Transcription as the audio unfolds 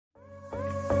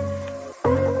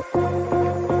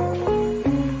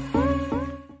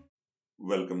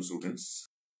Welcome students.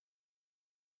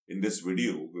 In this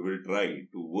video, we will try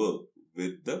to work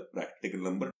with the practical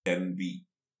number 10b.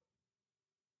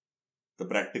 The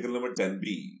practical number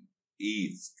 10b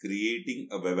is creating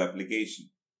a web application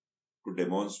to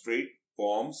demonstrate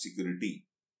form security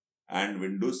and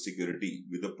Windows security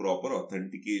with the proper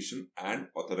authentication and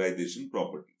authorization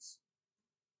properties.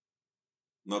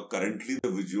 Now currently the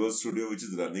Visual Studio which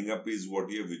is running up is what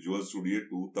here Visual Studio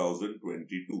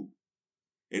 2022,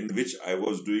 in which I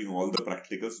was doing all the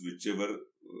practicals whichever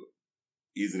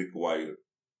is required.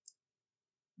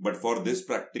 But for this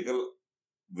practical,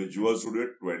 Visual Studio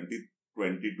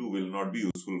 2022 will not be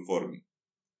useful for me.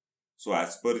 So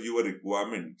as per your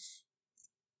requirements,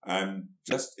 I am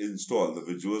just install the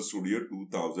Visual Studio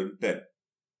 2010.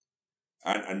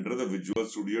 And under the Visual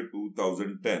Studio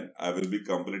 2010, I will be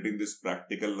completing this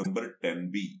practical number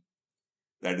 10b.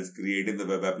 That is creating the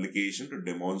web application to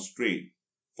demonstrate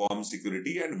form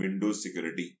security and Windows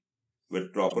security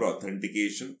with proper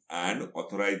authentication and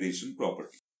authorization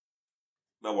property.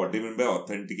 Now what do you mean by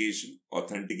authentication?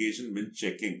 Authentication means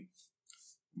checking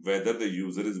whether the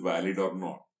user is valid or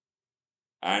not.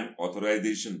 And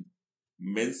authorization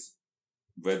means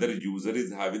whether user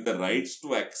is having the rights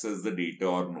to access the data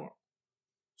or not.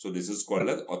 So this is called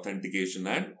as authentication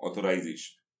and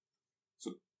authorization.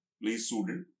 So please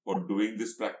student, for doing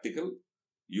this practical,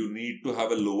 you need to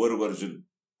have a lower version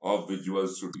of Visual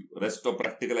Studio. Rest of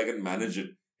practical I can manage it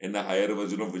in a higher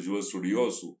version of Visual Studio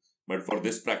also. But for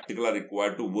this practical I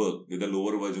required to work with a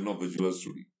lower version of Visual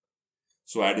Studio.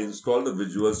 So I had installed the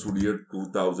Visual Studio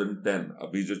 2010.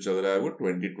 Abhi jo chal raha hai wo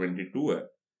 2022 hai.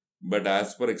 But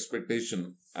as per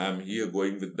expectation, I am here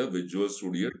going with the Visual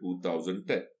Studio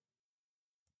 2010.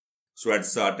 So I had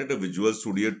started the Visual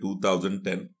Studio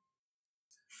 2010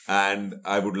 and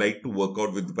I would like to work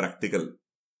out with the practical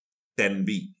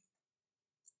 10b.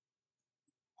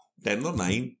 10 or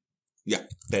 9? Yeah,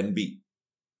 10b.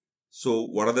 So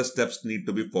what are the steps need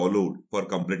to be followed for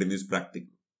completing this practical?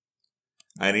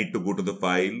 I need to go to the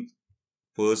file,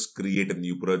 first create a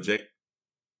new project.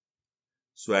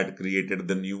 So I had created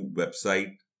the new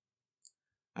website.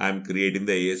 I am creating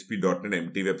the ASP.NET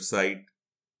empty website.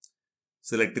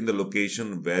 Selecting the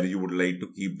location where you would like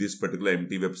to keep this particular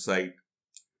empty website.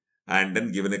 And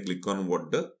then given a click on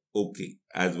what the OK.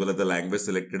 As well as the language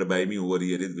selected by me over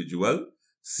here is Visual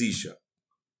C#.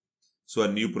 So a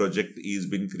new project is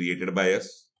being created by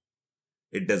us.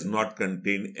 It does not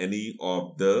contain any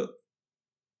of the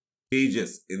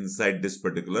pages inside this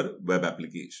particular web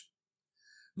application.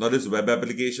 Now this web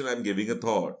application, I am giving a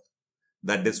thought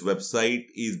that this website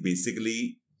is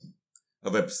basically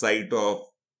a website of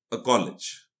a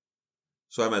college.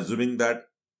 So I am assuming that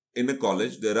in a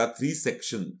college there are 3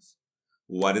 sections.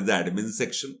 One is the admin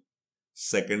section,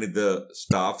 second is the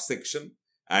staff section,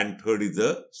 and third is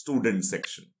the student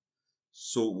section.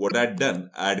 So what I had done,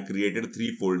 I had created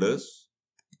 3 folders.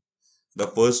 The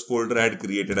first folder I had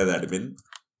created as admin.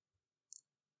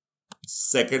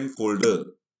 Second folder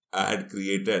I had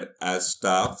created as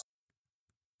staff.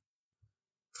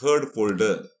 Third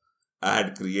folder I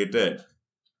had created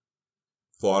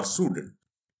for student.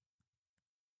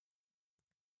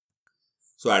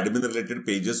 So admin related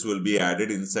pages will be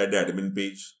added inside the admin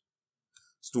page.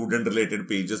 Student related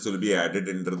pages will be added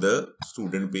under the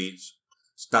student page.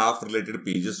 Staff related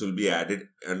pages will be added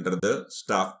under the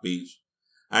staff page.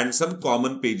 And some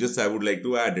common pages I would like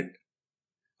to add it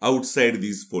outside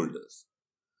these folders.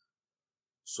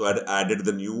 So I had added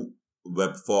the new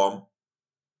web form.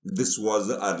 This was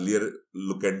the earlier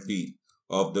look and feel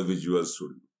of the Visual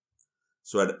Studio.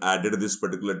 So I had added this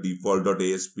particular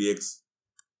default.aspx,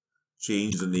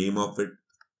 changed the name of it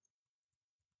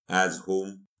as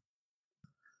home.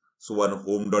 So one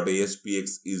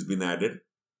home.aspx is been added.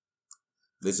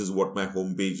 This is what my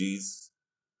home page is.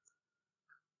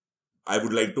 I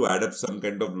would like to add up some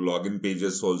kind of login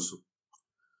pages also.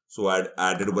 So I had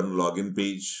added one login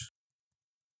page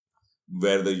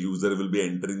where the user will be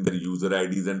entering their user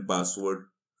IDs and password.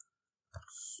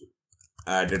 So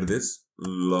added this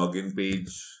login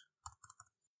page.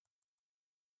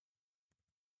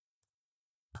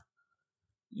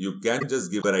 You can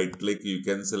just give a right click. You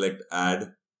can select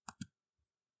add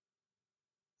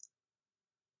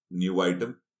new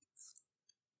item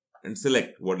and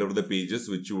select whatever the pages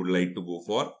which you would like to go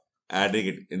for, adding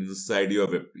it inside your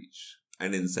web page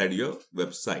and inside your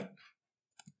website.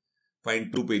 Find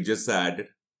 2 pages added.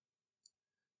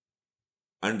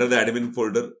 Under the admin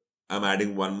folder, I'm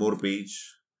adding one more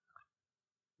page.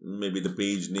 Maybe the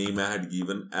page name I had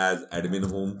given as admin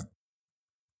home.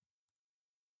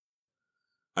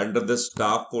 Under the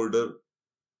staff folder,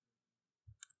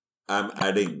 I'm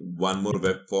adding one more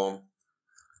web form.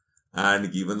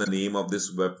 and given the name of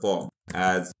this web form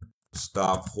as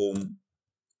staff home.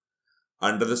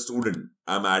 Under the student,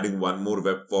 I'm adding one more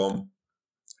web form,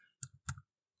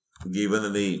 given the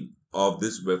name of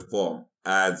this web form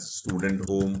as student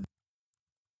home.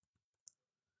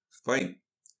 Fine.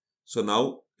 So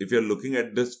now, if you're looking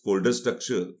at this folder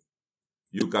structure,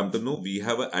 you come to know we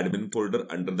have an admin folder.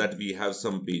 Under that, we have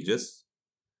some pages.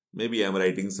 Maybe I'm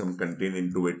writing some content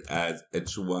into it as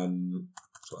H1.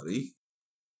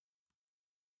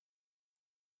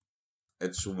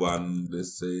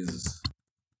 This is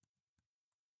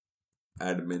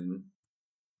admin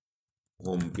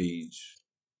homepage.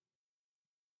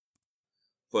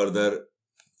 Further,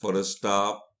 for a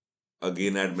staff,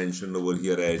 again I'd mentioned over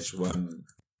here H1.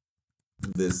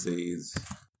 This is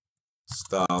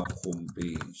staff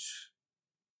homepage.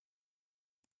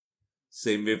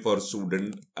 Same way for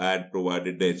student, I had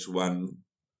provided H1,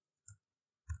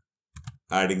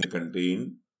 adding a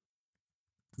contain.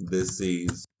 This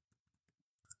is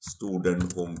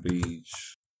student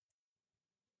homepage.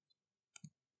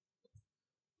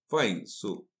 Fine.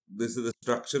 So this is the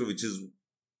structure which is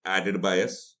added by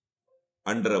us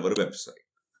under our website.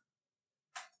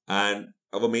 And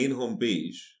our main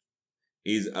homepage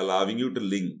is allowing you to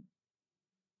link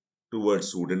towards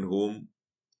student home,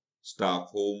 staff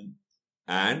home,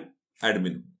 and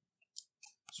admin.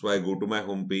 So I go to my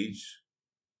homepage.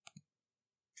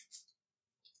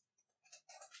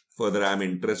 Further, I am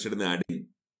interested in adding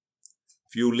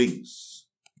few links.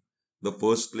 The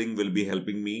first link will be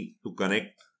helping me to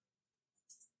connect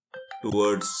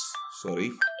towards,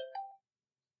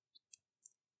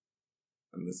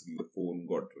 unless the phone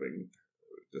got ringed,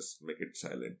 just make it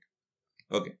silent.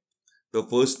 Okay. The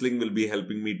first link will be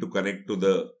helping me to connect to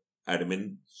the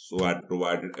admin. So I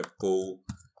provided echo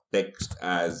text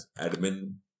as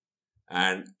admin,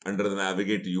 and under the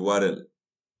navigate URL,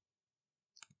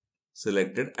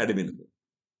 selected admin.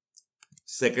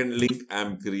 Second link I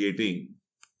am creating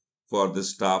for the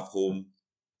staff home.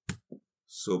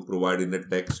 So providing the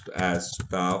text as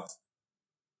staff,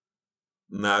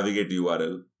 navigate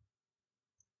URL,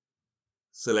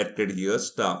 selected here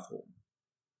staff home.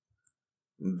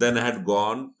 Then I had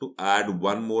gone to add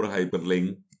one more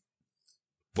hyperlink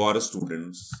for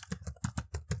students.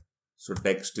 So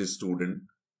text is student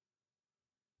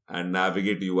and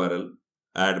navigate URL,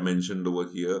 I had mentioned over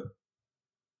here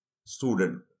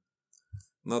student.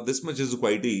 Now this much is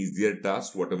quite an easier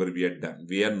task whatever we had done.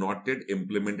 We have not yet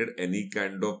implemented any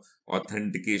kind of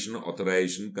authentication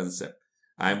authorization concept.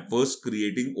 I am first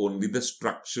creating only the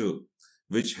structure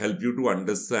which help you to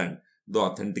understand the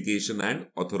authentication and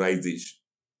authorization.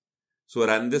 So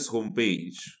run this home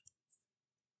page.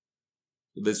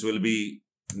 This will be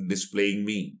displaying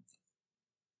me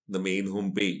the main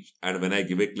home page, and when I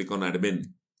give a click on admin,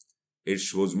 it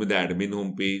shows me the admin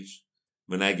home page.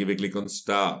 When I give a click on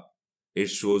staff, it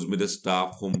shows me the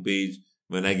staff home page.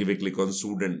 When I give a click on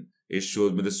student, it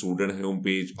shows me the student home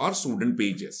page or student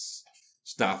pages,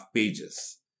 staff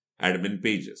pages, admin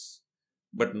pages.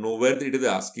 But nowhere it is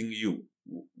asking you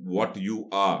what you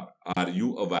are. Are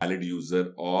you a valid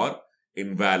user or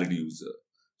invalid user?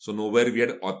 So nowhere we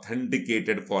had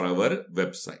authenticated for our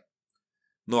website.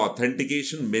 Now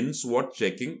authentication means what?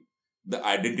 Checking the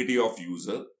identity of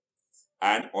user,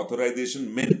 and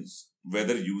authorization means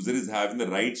whether user is having the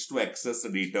rights to access the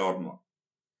data or not.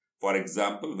 For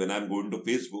example, when I'm going to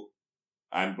Facebook,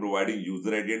 I'm providing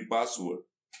user ID and password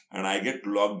and I get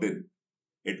logged in.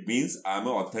 It means I'm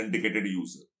an authenticated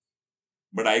user.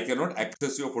 But I cannot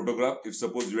access your photograph if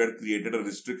suppose you had created a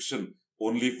restriction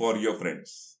only for your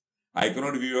friends. I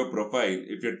cannot view your profile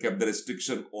if you had kept the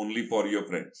restriction only for your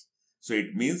friends. So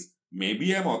it means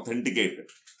maybe I'm authenticated,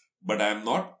 but I am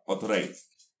not authorized.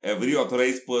 Every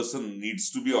authorized person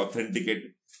needs to be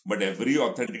authenticated, but every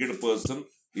authenticated person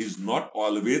is not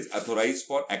always authorized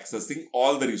for accessing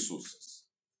all the resources.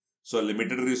 So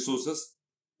limited resources,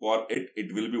 for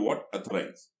it will be what?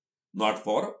 Authorized, not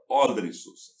for all the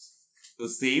resources. The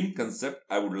same concept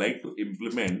I would like to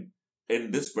implement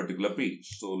in this particular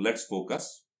page. So let's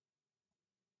focus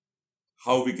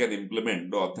how we can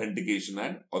implement the authentication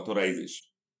and authorization.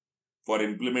 For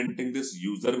implementing this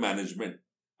user management,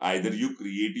 either you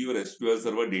create your SQL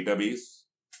Server database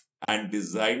and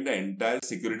design the entire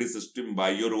security system by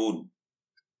your own.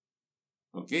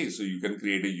 Okay, so you can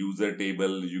create a user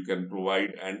table, you can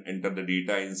provide and enter the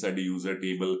data inside the user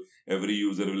table. Every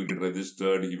user will get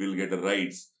registered, he will get the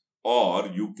rights. Or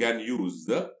you can use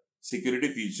the security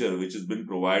feature which has been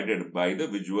provided by the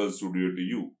Visual Studio to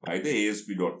you, by the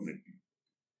ASP.NET.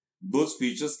 Those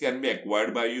features can be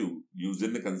acquired by you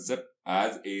using the concept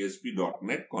as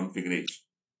ASP.NET Configuration.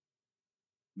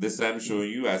 This I am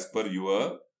showing you as per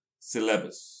your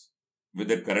syllabus. With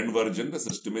the current version, the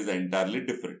system is entirely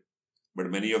different. But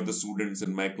many of the students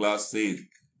in my class say,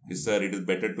 sir, it is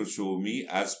better to show me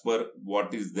as per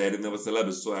what is there in our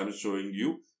syllabus. So I am showing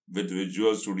you with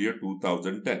Visual Studio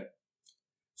 2010.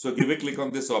 So give a click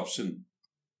on this option.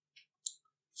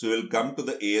 So you will come to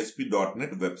the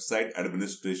ASP.NET website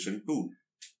administration tool.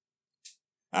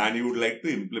 And you would like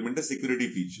to implement the security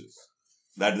features.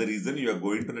 That's the reason you are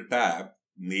going to the tab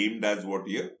named as what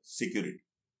here? Security.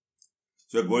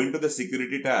 So you are going to the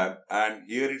security tab and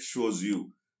here it shows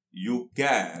you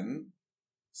can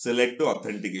select the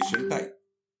authentication type.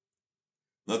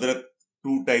 Now there are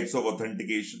two types of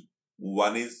authentication.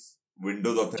 One is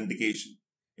Windows authentication.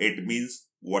 It means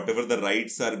whatever the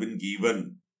rights are been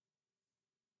given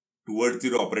towards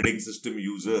your operating system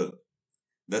user,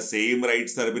 the same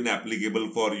rights are been applicable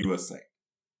for your side.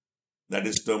 That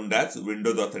is termed as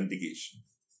Windows authentication.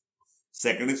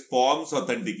 Second is Forms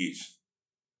authentication.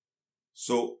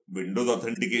 So Windows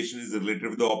authentication is related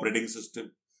with the operating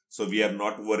system. So we are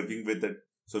not working with it.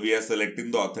 So we are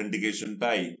selecting the authentication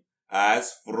type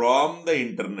as from the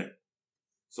internet.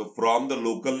 So from the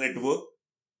local network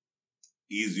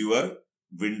is your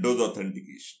Windows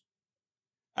authentication.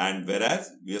 And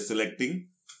whereas we are selecting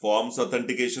Forms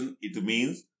authentication, it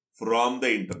means from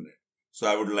the internet. So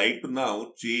I would like to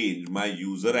now change my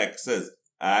user access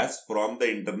as from the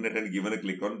internet and give a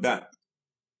click on done.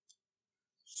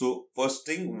 So first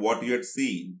thing what you had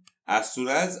seen, as soon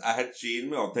as I had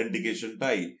changed my authentication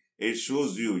type, it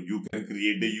shows you can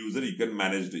create the user, you can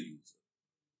manage the user.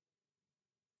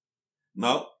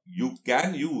 Now you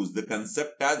can use the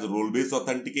concept as role-based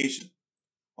authentication,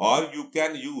 or you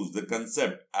can use the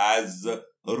concept as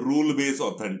rule-based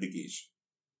authentication.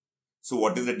 So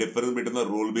what is the difference between the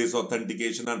role-based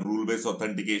authentication and rule-based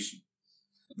authentication?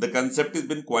 The concept has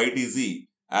been quite easy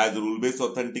as rule-based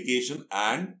authentication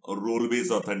and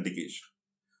role-based authentication.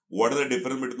 What is the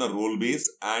difference between the role-based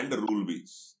and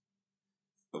rule-based?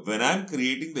 When I am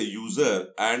creating the user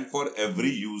and for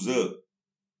every user,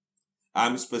 I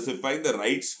am specifying the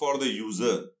rights for the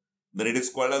user, then it is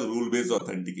called as rule-based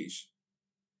authentication.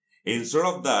 Instead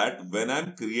of that, when I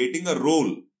am creating a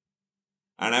role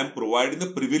and I am providing the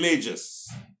privileges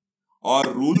or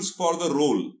rules for the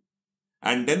role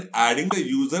and then adding the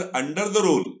user under the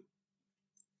role,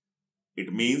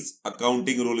 it means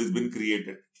accounting role has been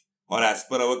created, or as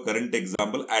per our current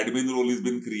example, admin role has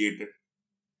been created.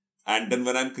 And then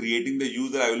when I am creating the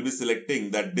user, I will be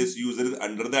selecting that this user is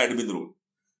under the admin role.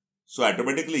 So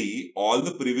automatically, all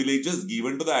the privileges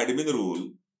given to the admin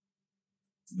role,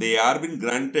 they are been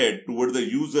granted towards the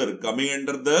user coming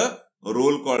under the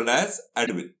role called as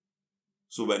admin.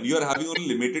 So when you are having only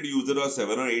limited user or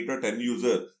 7 or 8 or 10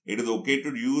 user, it is okay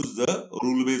to use the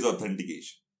rule-based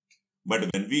authentication. But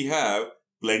when we have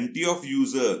plenty of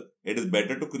user, it is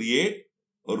better to create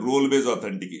a role-based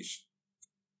authentication.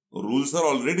 Rules are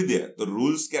already there. The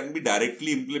rules can be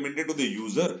directly implemented to the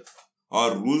user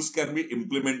or rules can be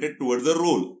implemented towards the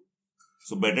role.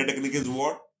 So better technique is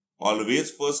what?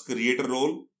 Always first create a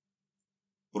role,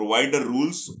 provide the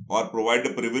rules or provide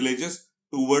the privileges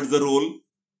towards the role,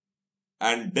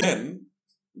 and then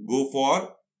go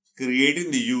for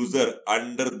creating the user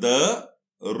under the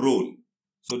role.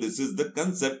 So this is the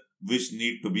concept which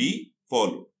need to be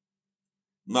followed.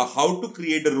 Now how to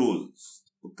create the roles?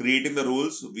 Creating the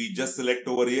roles, we just select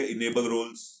over here enable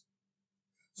roles.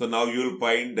 So now you will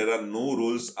find there are no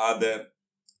roles are there.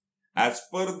 As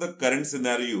per the current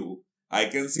scenario, I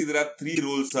can see there are 3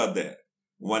 roles are there.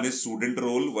 One is student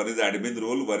role, one is admin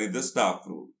role, one is the staff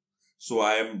role. So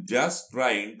I am just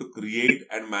trying to create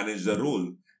and manage the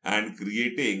role and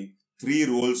creating 3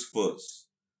 roles first.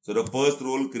 So the first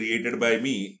role created by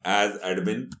me as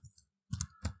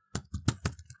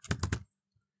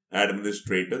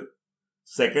administrator.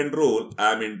 Second role,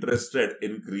 I am interested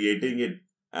in creating it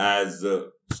as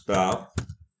staff.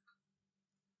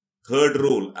 Third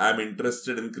role, I am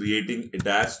interested in creating it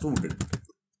as student.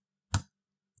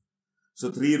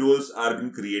 So 3 roles are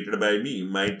being created by me.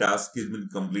 My task has been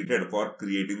completed for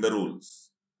creating the roles.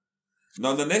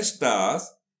 Now the next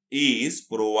task is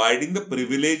providing the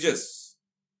privileges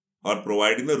or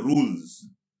providing the rules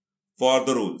for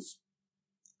the roles.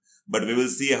 But we will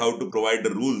see how to provide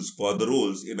the rules for the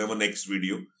roles in our next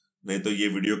video. नहीं तो ये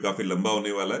video काफी लंबा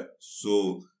होने वाला है.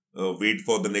 So wait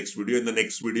for the next video. In the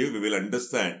next video, we will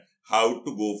understand how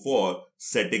to go for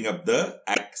setting up the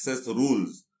access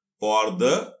rules for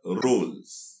the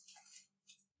roles.